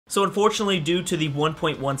So unfortunately, due to the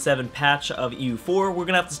 1.17 patch of EU4, we're going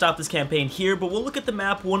to have to stop this campaign here, but we'll look at the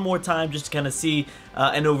map one more time just to kind of see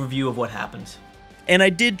an overview of what happened. And I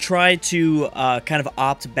did try to kind of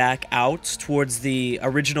opt back out towards the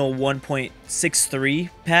original 1.63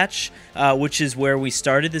 patch, which is where we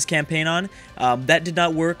started this campaign on. That did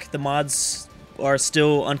not work. The mods are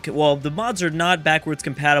still the mods are not backwards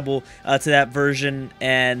compatible to that version,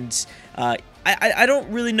 and I don't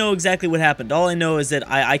really know exactly what happened. All I know is that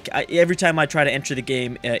every time I try to enter the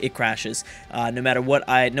game, it crashes. No matter what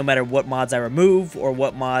mods I remove, or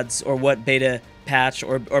what beta patch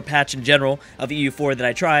or patch in general of EU4 that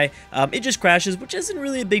I try, it just crashes, which isn't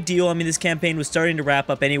really a big deal. I mean, this campaign was starting to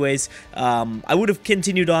wrap up anyways. I would have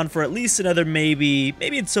continued on for at least another maybe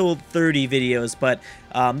until 30 videos, but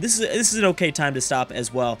this is an okay time to stop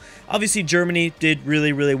as well. Obviously, Germany did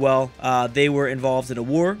really well. They were involved in a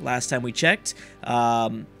war last time we checked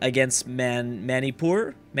against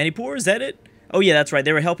Manipur. Manipur, is that it? Oh yeah, that's right.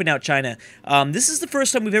 They were helping out China. This is the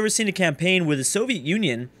first time we've ever seen a campaign where the Soviet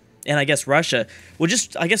Union and I guess Russia,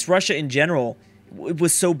 I guess Russia in general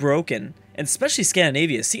was so broken, and especially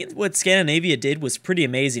Scandinavia. Seeing what Scandinavia did was pretty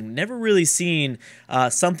amazing. Never really seen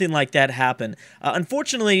something like that happen.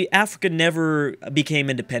 Unfortunately, Africa never became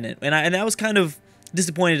independent, and I was kind of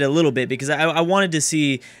disappointed a little bit because I wanted to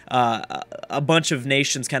see a bunch of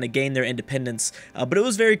nations kind of gain their independence, but it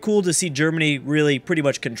was very cool to see Germany really pretty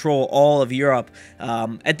much control all of Europe.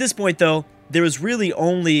 At this point, though, there was really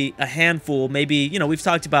only a handful, maybe, you know, we've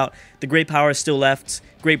talked about the great powers still left.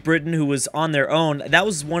 Great Britain, who was on their own, that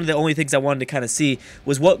was one of the only things I wanted to kind of see,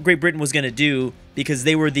 was what Great Britain was going to do, because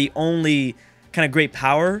they were the only kind of great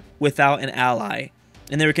power without an ally.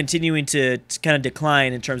 And they were continuing to kind of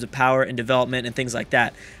decline in terms of power and development and things like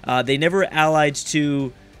that. They never allied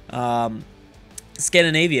to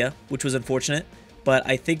Scandinavia, which was unfortunate, but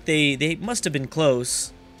I think they must have been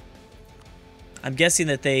close. I'm guessing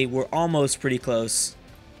that they were almost pretty close.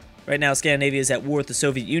 Right now, Scandinavia is at war with the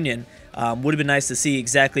Soviet Union. Would have been nice to see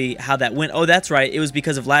exactly how that went. Oh, that's right. It was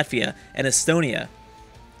because of Latvia and Estonia.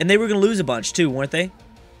 And they were going to lose a bunch too, weren't they?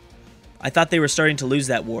 I thought they were starting to lose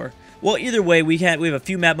that war. Well, either way, we have a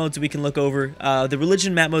few map modes that we can look over. The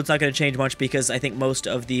religion map mode's not going to change much because I think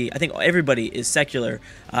everybody is secular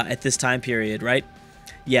at this time period, right?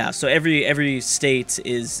 Yeah, so every state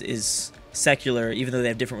is secular, even though they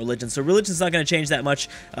have different religions. So religion's not going to change that much.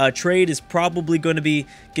 Trade is probably going to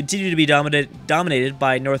continue to be dominated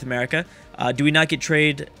by North America. Do we not get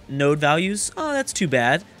trade node values? Oh, that's too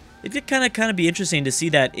bad. It could kind of be interesting to see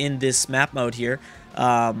that in this map mode here.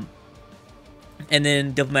 And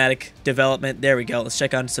then diplomatic development. There we go. Let's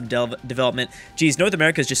check on some development. Geez, North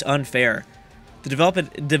America is just unfair. The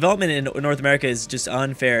development in North America is just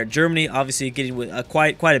unfair. Germany obviously getting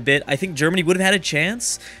quite a bit. I think Germany would have had a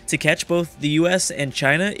chance to catch both the US and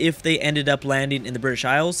China if they ended up landing in the British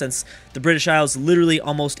Isles, since the British Isles, literally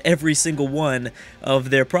almost every single one of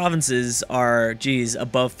their provinces are, geez,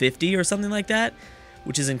 above 50 or something like that,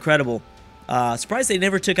 which is incredible. Surprised they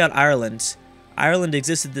never took out Ireland. Ireland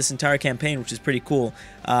existed this entire campaign, which is pretty cool.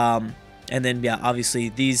 And then, yeah, obviously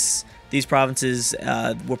these provinces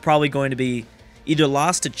were probably going to be either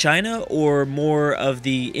lost to China, or more of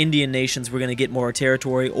the Indian nations were going to get more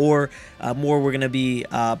territory, or more were going to be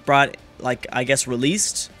brought, like, I guess,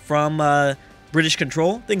 released from British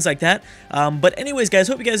control, things like that. But anyways, guys,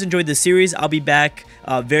 hope you guys enjoyed this series. I'll be back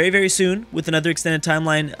very soon with another extended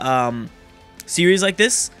timeline series like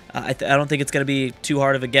this. I don't think it's going to be too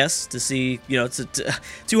hard of a guess to see, you know, it's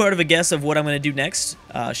too hard of a guess of what I'm going to do next.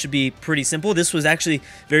 Should be pretty simple. This was actually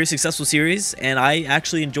a very successful series, and I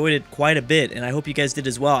actually enjoyed it quite a bit, and I hope you guys did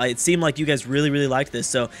as well. It seemed like you guys really liked this,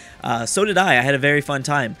 so so did I. I had a very fun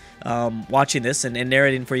time watching this and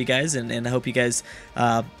narrating for you guys, and I hope you guys,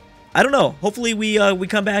 I don't know, hopefully we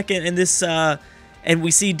come back in this and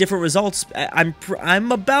we see different results.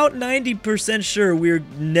 I'm about 90% sure we're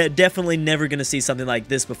definitely never going to see something like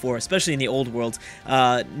this before, especially in the old world.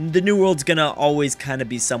 The new world's going to always kind of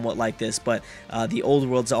be somewhat like this, but the old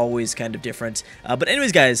world's always kind of different. But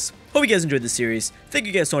anyways, guys, hope you guys enjoyed this series. Thank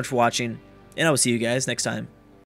you guys so much for watching, and I will see you guys next time.